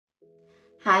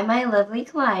Hi, my lovely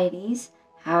Clydes.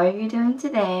 How are you doing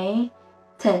today?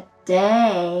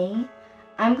 Today,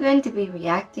 I'm going to be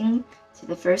reacting to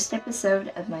the first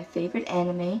episode of my favorite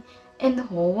anime in the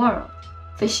whole world,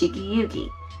 Fushigi Yuugi.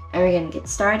 And we're going to get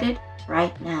started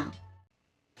right now.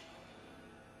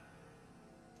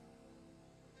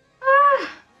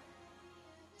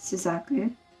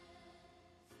 Suzaku.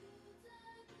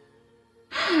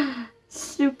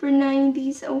 Super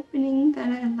 90s opening that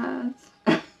I love.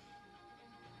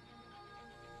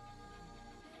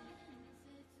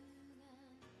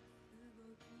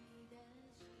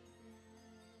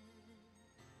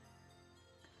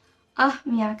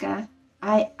 Miyaka.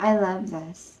 I love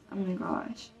this. Oh my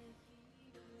gosh.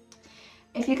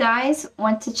 If you guys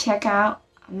want to check out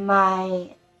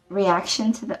my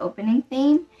reaction to the opening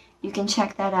theme, you can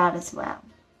check that out as well.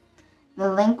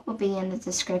 The link will be in the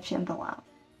description below.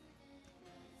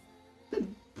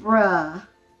 Bruh.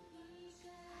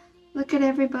 Look at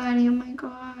everybody. Oh my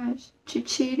gosh.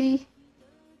 Chichiri.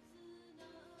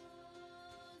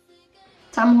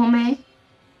 Tamhome.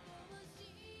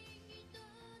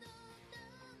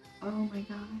 Oh my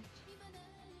gosh.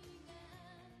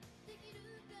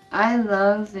 I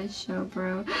love this show,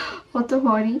 bro.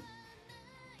 Hotohori.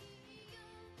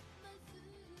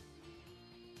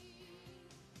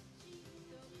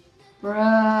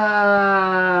 Bruh.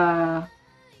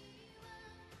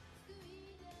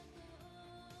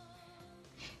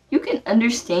 You can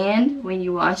understand when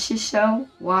you watch the show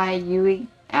why Yui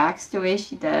acts the way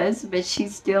she does, but she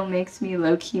still makes me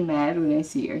low-key mad when I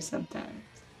see her sometimes.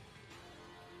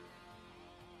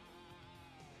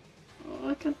 Oh,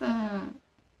 look at that.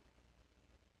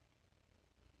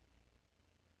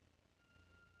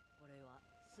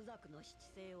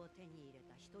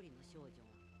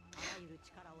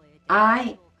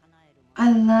 I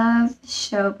love the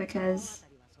show because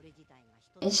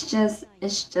it's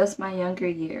just my younger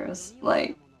years,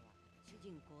 like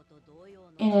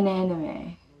in an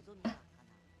anime.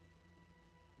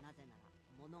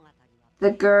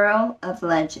 The Girl of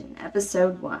Legend,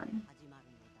 Episode 1.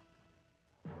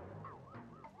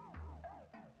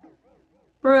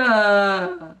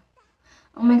 Bruh!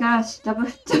 Oh my gosh, double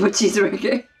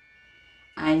cheeseburger.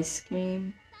 Ice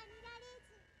cream.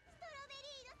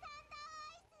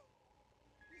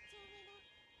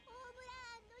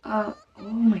 Oh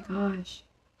my gosh.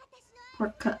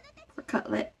 Pork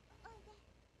cutlet.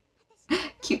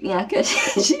 Cute Miyaka.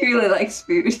 She really likes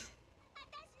food.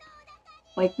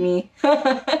 Like me.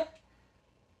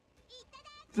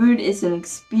 Food is an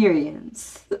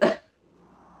experience.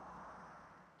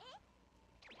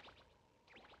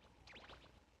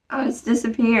 Oh, it's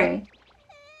disappearing.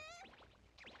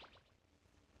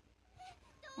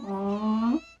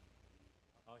 Aww.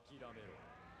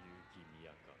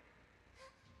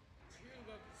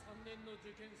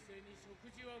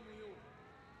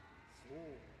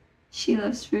 She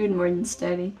loves food more than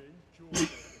study.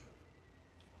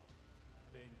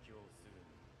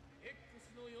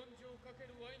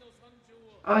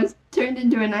 Oh, it's turned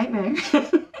into a nightmare.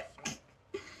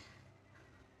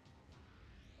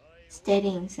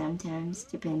 Studying sometimes,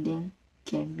 depending,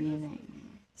 can be a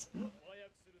nightmare. So.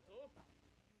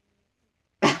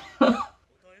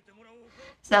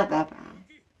 It's not that bad.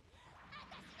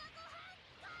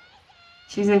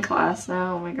 She's in class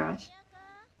now, oh my gosh.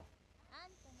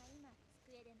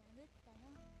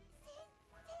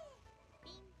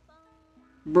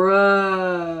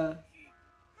 Bruh.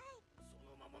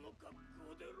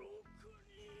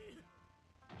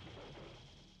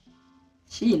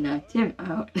 She knocked him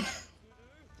out.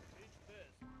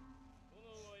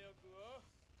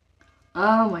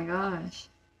 Oh my gosh.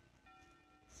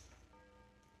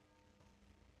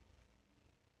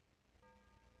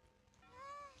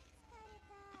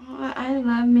 Oh, I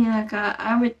love Miyaka.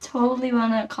 I would totally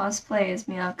want to cosplay as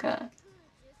Miyaka.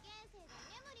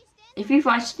 If you've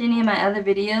watched any of my other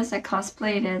videos, I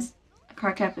cosplayed as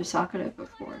Cardcaptor Sakura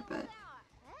before, but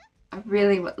I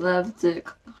really would love to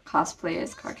cosplay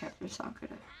as Cardcaptor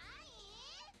Sakura.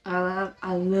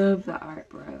 I love the art,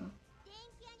 bro.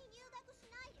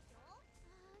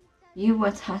 Yu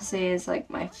Watase is like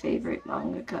my favorite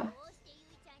mangaka.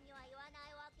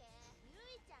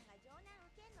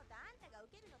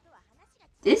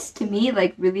 This to me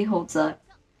like really holds up.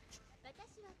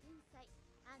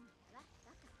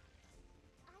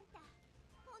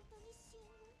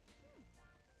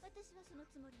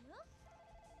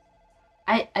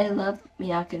 I love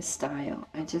Miyaka's style.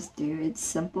 I just do. It's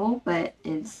simple, but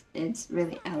it's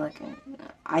really elegant.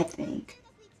 I think.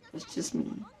 It's just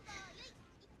me.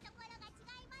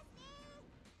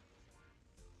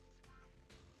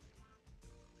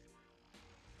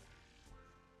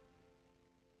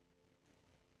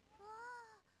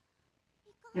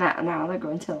 Now they're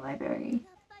going to the library.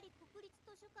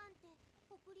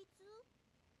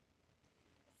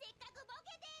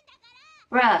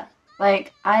 Bruh,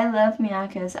 like, I love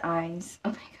Miyaka's eyes. Oh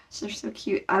my gosh, they're so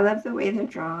cute. I love the way they're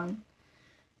drawn.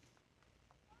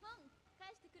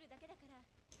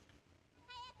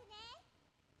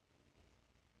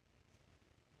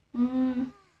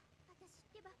 Mm.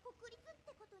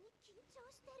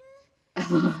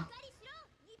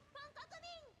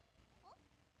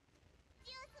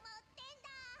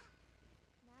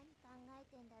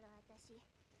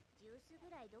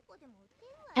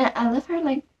 And I love her,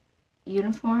 like,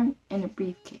 uniform and a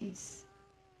briefcase.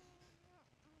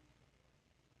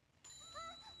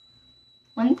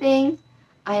 One thing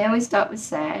I always thought was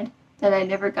sad that I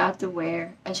never got to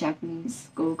wear a Japanese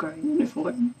schoolgirl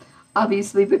uniform.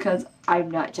 Obviously, because I'm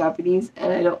not Japanese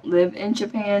and I don't live in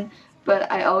Japan,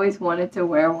 but I always wanted to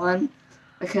wear one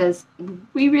because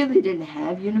we really didn't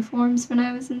have uniforms when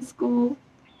I was in school.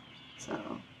 So,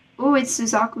 oh, it's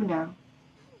Suzaku now.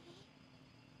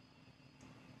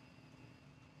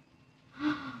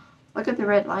 Look at the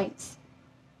red lights.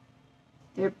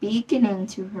 They're beaconing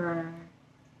to her.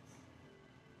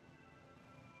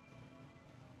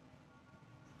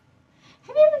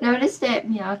 Have you ever noticed that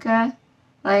Miyaka,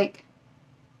 like,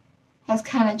 has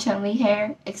kind of Chun-Li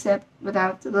hair, except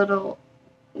without the little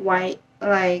white,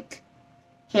 like,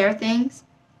 hair things?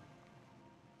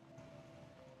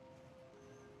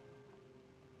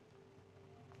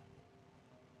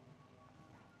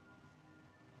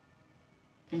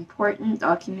 Important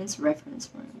documents reference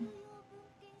room.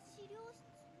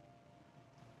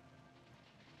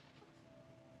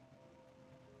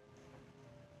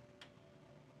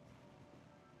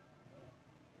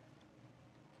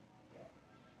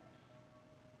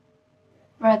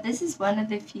 Bruh, this is one of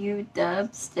the few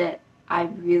dubs that I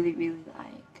really, really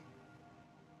like.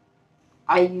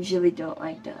 I usually don't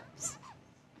like dubs.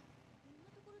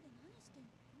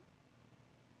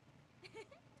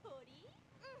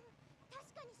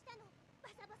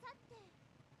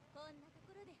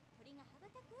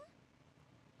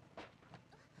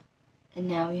 And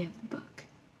now we have the book.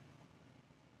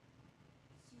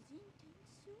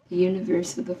 The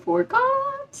Universe of the Four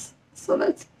Gods. So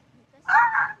that's...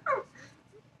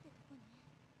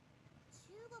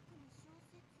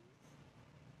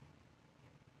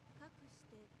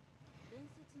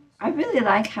 I really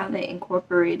like how they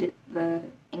incorporated the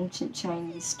ancient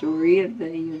Chinese story of the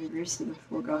Universe of the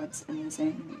Four Gods in this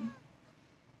anime.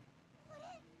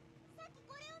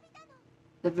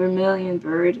 The Vermilion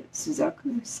Bird,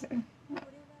 Suzaku. So,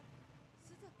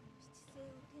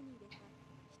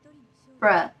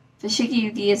 bruh, Fushigi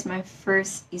Yuugi is my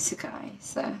first isekai,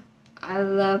 so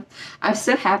I'm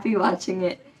so happy watching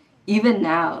it even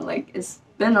now. Like, it's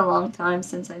been a long time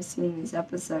since I've seen these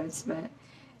episodes, but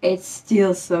it's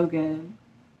still so good.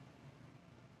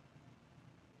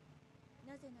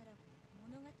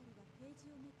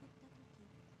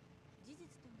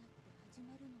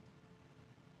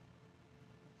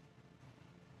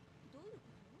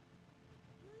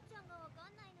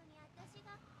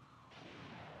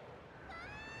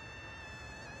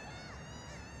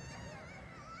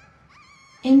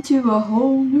 Into a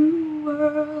whole new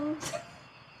world.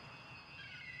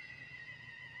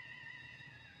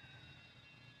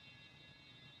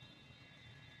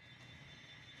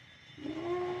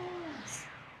 Yes.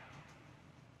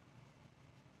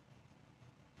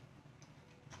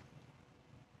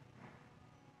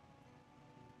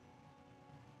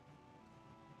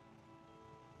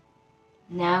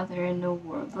 Now they're in the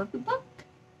world of the book.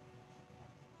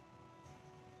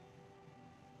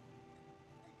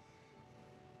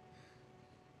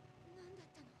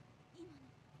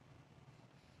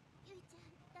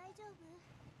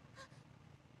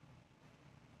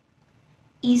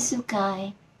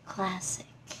 Isekai classic.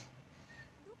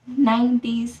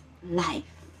 90s life.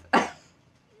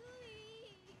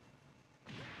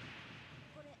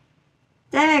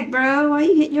 Dag, bro, why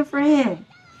you hitting your friend?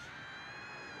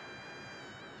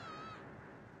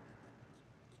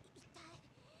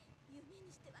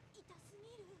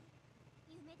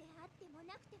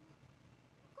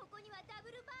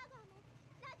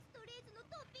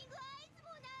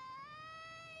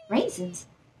 Raisins?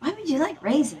 Why would you like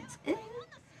raisins?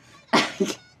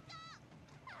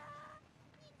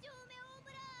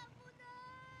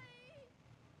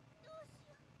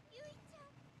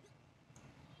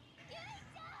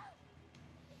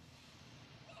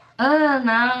 Oh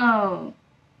no!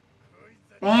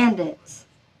 Bandits.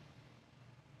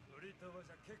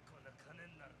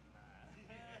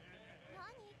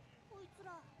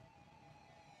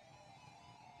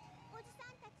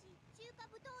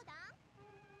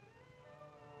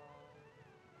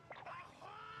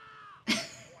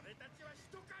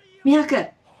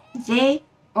 Miyaka, they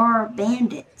are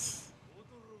bandits.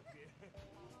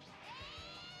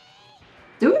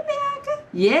 Do it, Miyaka.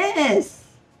 Yes.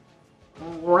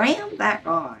 Ram that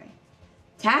guy.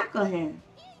 Tackle him.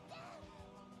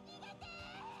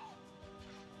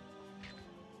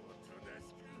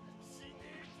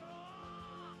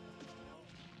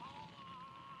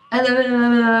 I love it, I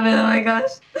love it, I love it, oh my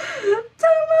gosh.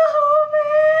 Tomahawk!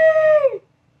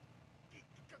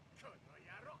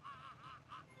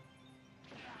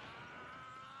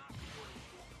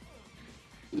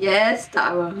 Yes,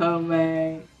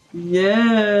 Tomahawk.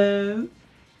 Yes.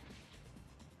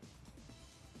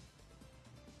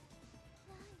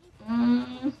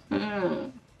 Mm-hmm.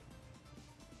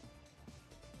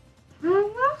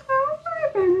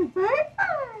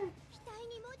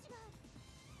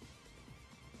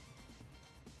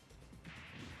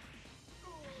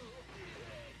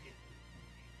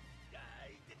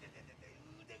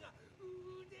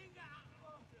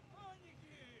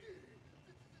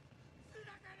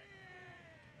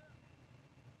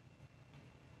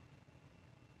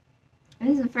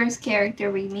 This is the first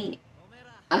character we meet,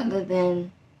 other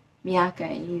than Miyaka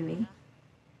and Yui.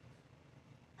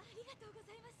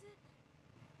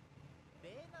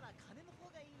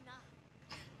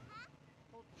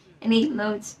 And he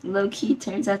low-key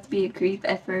turns out to be a creep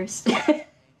at first.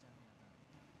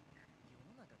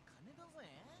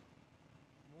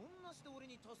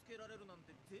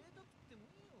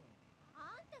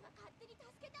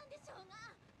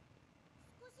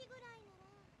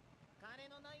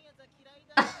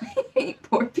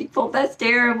 Poor people, that's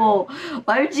terrible.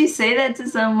 Why would you say that to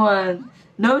someone?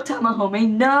 No,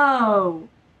 Tamahome, no!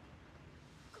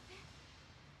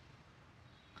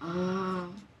 Oh.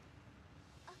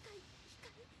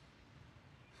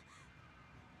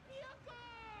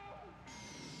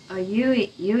 Oh,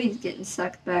 Yui's getting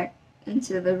sucked back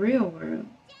into the real world.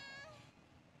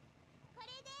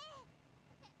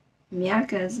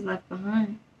 Miyaka is left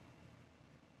behind.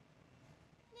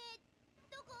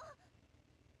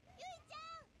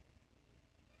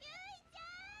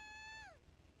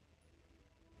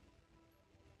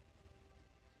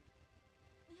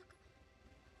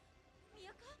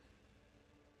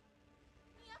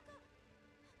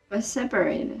 But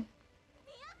separated.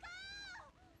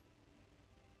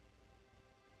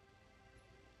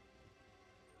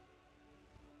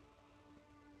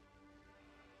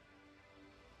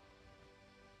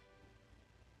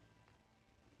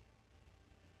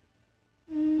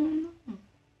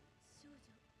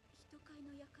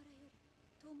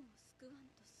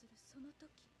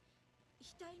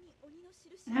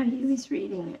 Now Yui's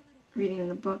reading it, reading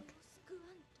the book.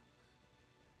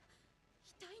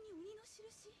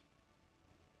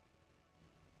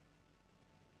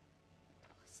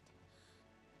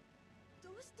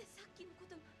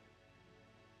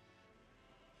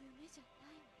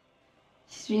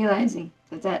 She's realizing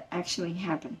that that actually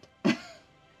happened.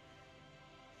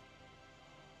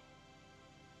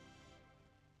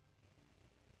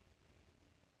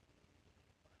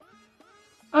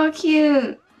 Oh,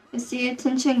 cute! It's the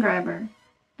attention grabber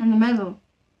in the middle.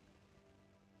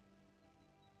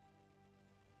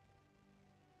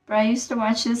 But I used to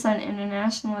watch this on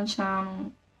International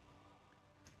Channel.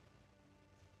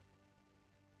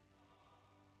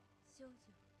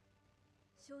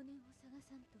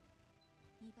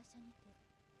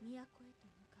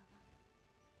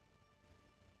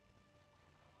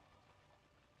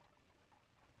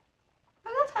 I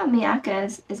love how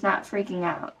Miyaka is not freaking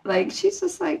out. Like, she's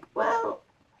just like, well,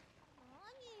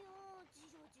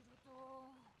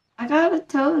 I gotta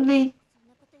totally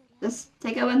just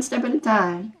take it one step at a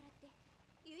time.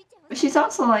 But she's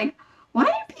also like, why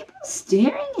are people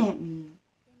staring at me?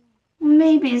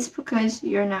 Maybe it's because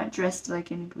you're not dressed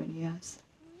like anybody else.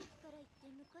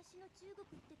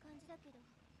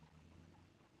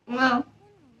 Well,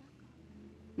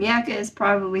 Miyaka is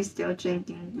probably still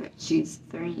drinking, but she's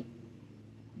 3.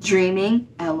 Dreaming?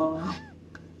 LOL.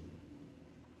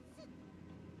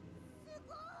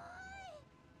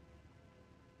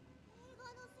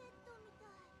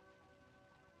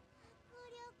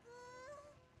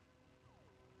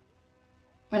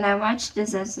 When I watched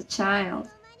this as a child,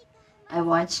 I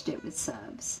watched it with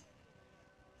subs.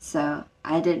 So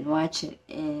I didn't watch it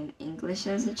in English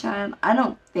as a child. I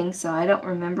don't think so. I don't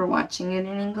remember watching it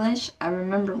in English. I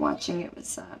remember watching it with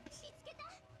subs.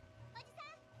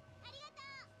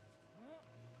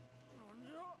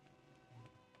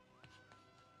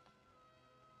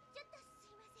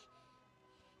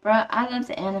 Bro, I love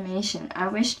the animation. I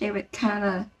wish they would kind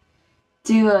of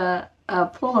do a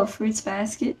pull a Fruits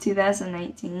Basket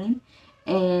 2019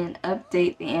 and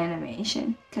update the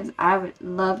animation, because I would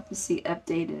love to see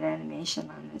updated animation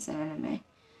on this anime.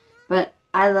 But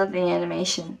I love the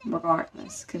animation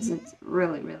regardless, because it's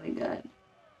really, really good.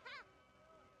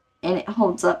 And it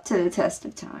holds up to the test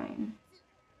of time.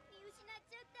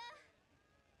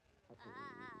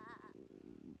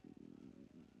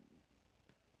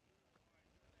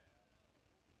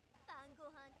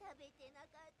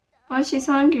 Oh, she's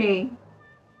hungry.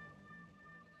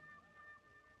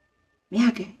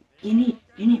 Miyake, you need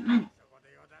money.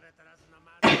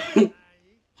 You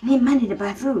need money to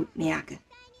buy food, Miyake.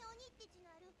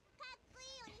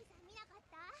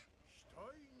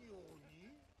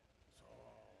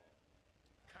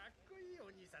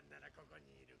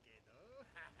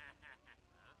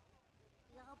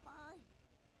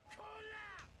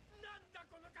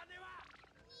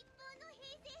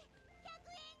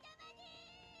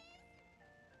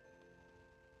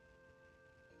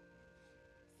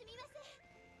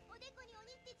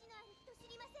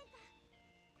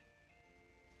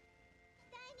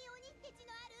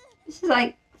 This is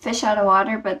like fish out of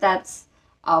water, but that's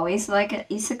always like an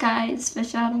isekai is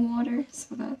fish out of water,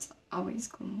 so that's always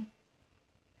cool.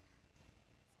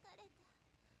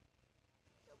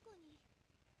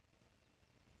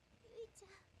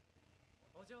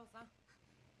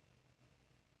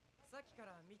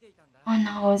 Oh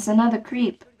no, it's another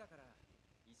creep.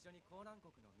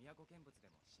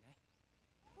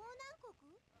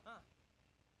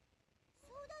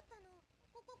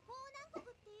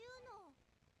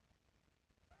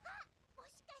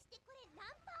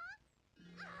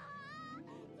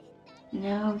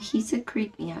 No, he's a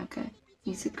creep, Miyaka.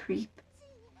 He's a creep.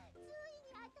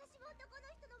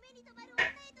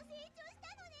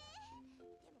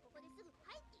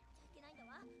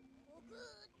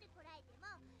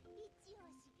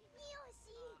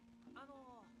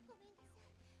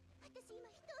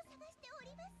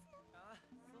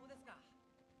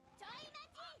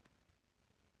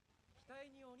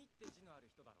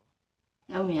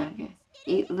 No, Miyaka.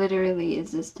 It literally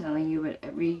is just telling you what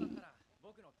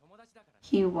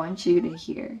he wants you to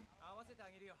hear.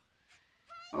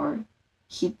 Or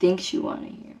he thinks you want to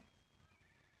hear.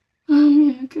 Oh,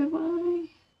 Miyaka, why?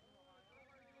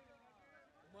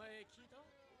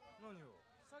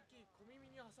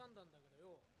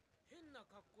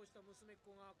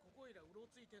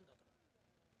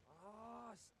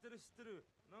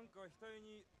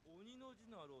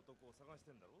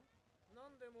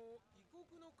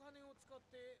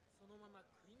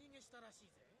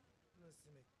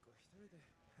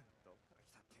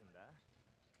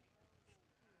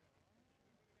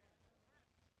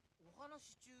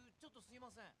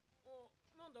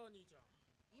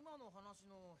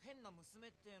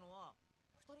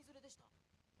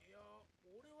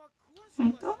 Oh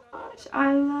my gosh,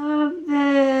 I love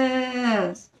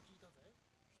this!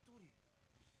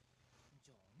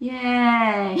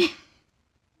 Yay!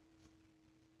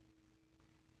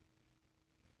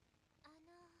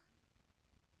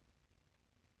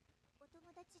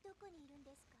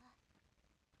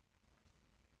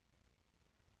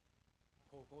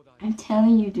 I'm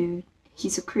telling you, dude,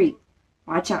 he's a creep.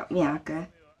 Watch out, Miyaka.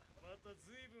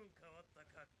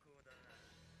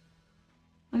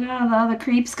 Look at all the other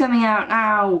creeps coming out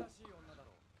now.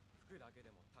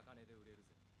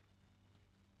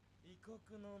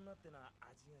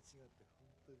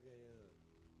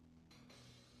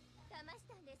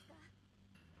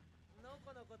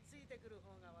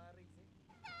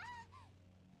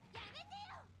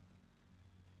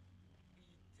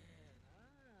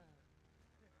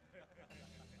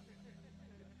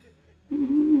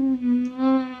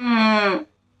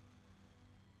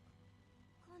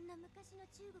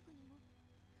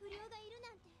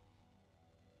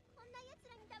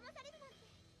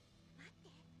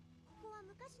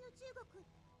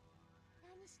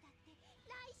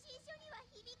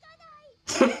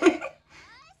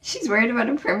 She's worried about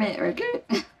a permanent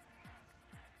record.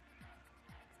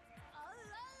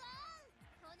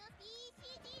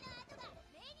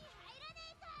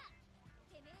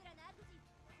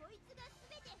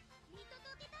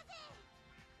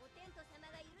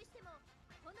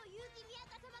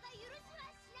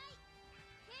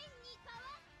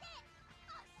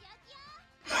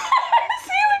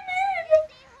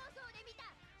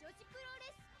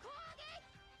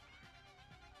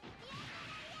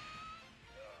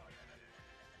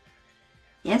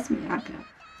 Yes, Miyaka.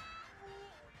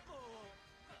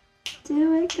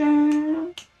 Do it,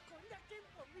 girl.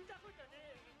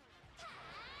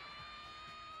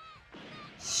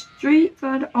 Street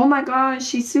Fighter. Oh my gosh,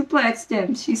 she suplexed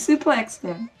him. She suplexed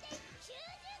him.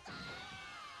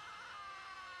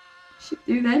 She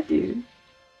threw that dude.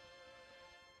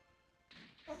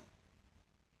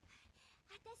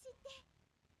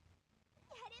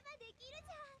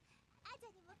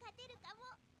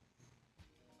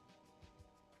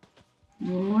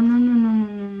 No, no, no, no,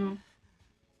 no, no.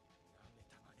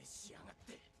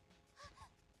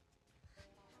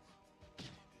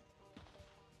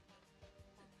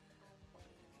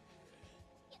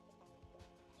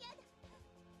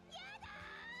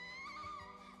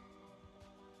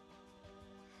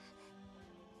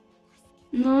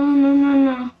 No, no, no,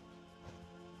 no.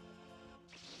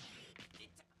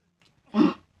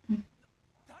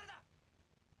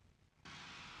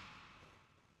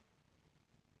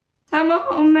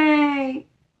 Tamahome!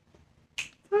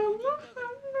 Tamahome!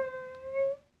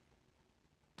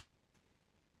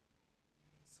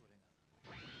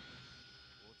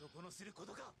 男のするこ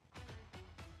とか。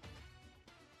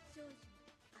少女危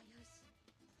うし、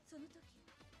その時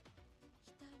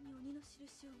額に鬼の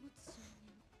印を持つ少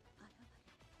年現れ、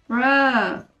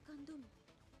 Bruh! 感動も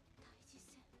対峙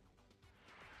戦。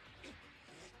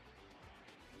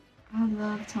 I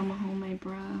love Tamahome,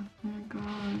 bruh. Oh my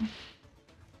god.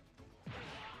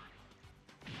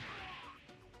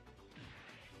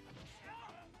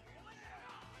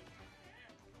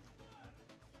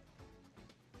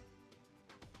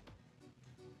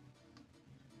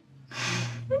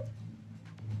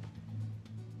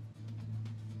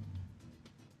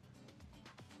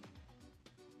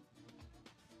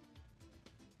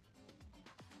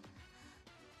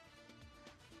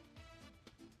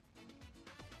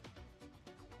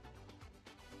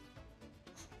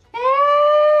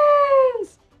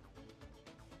 Yes!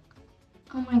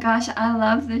 Oh my gosh, I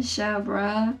love this show,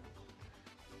 bruh.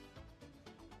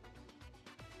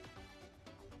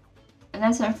 And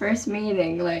that's our first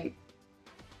meeting, like.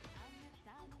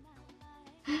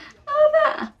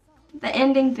 Oh, the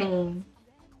ending theme.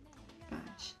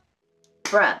 Gosh.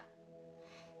 Bruh.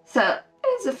 So,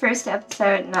 it's the first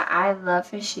episode, and I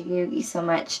love Fushigi Yuugi so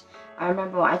much. I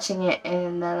remember watching it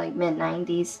in the like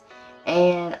mid-90s,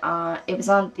 and it was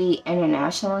on the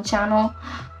international channel.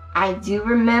 I do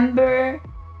remember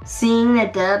seeing the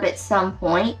dub at some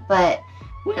point, but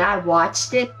when I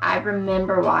watched it, I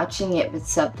remember watching it with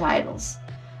subtitles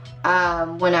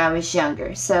when I was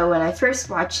younger. So when I first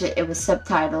watched it, it was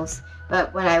subtitles,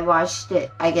 but when I watched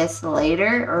it, I guess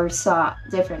later, or saw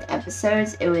different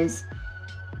episodes, it was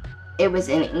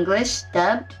in English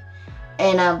dubbed,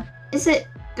 and it's a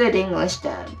good English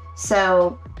dub.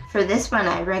 So for this one,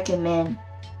 I recommend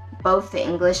both the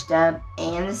English dub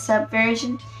and the sub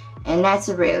version, and that's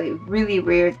a really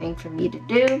rare thing for me to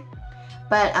do.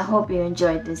 But I hope you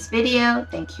enjoyed this video.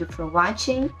 Thank you for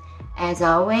watching. As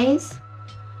always,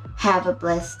 have a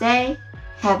blessed day,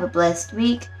 have a blessed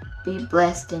week, be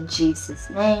blessed in Jesus'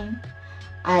 name.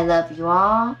 I love you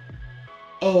all,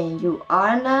 and you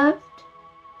are loved.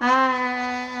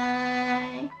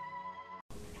 Bye!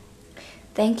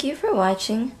 Thank you for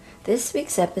watching this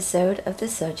week's episode of the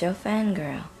Shoujo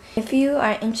Fangirl. If you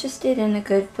are interested in a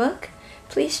good book,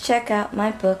 please check out my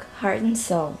book, Heart and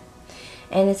Soul.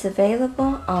 And it's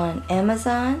available on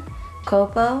Amazon,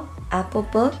 Kobo, Apple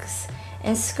Books,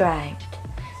 and Scribed.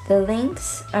 The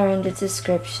links are in the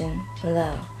description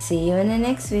below. See you in the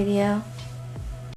next video.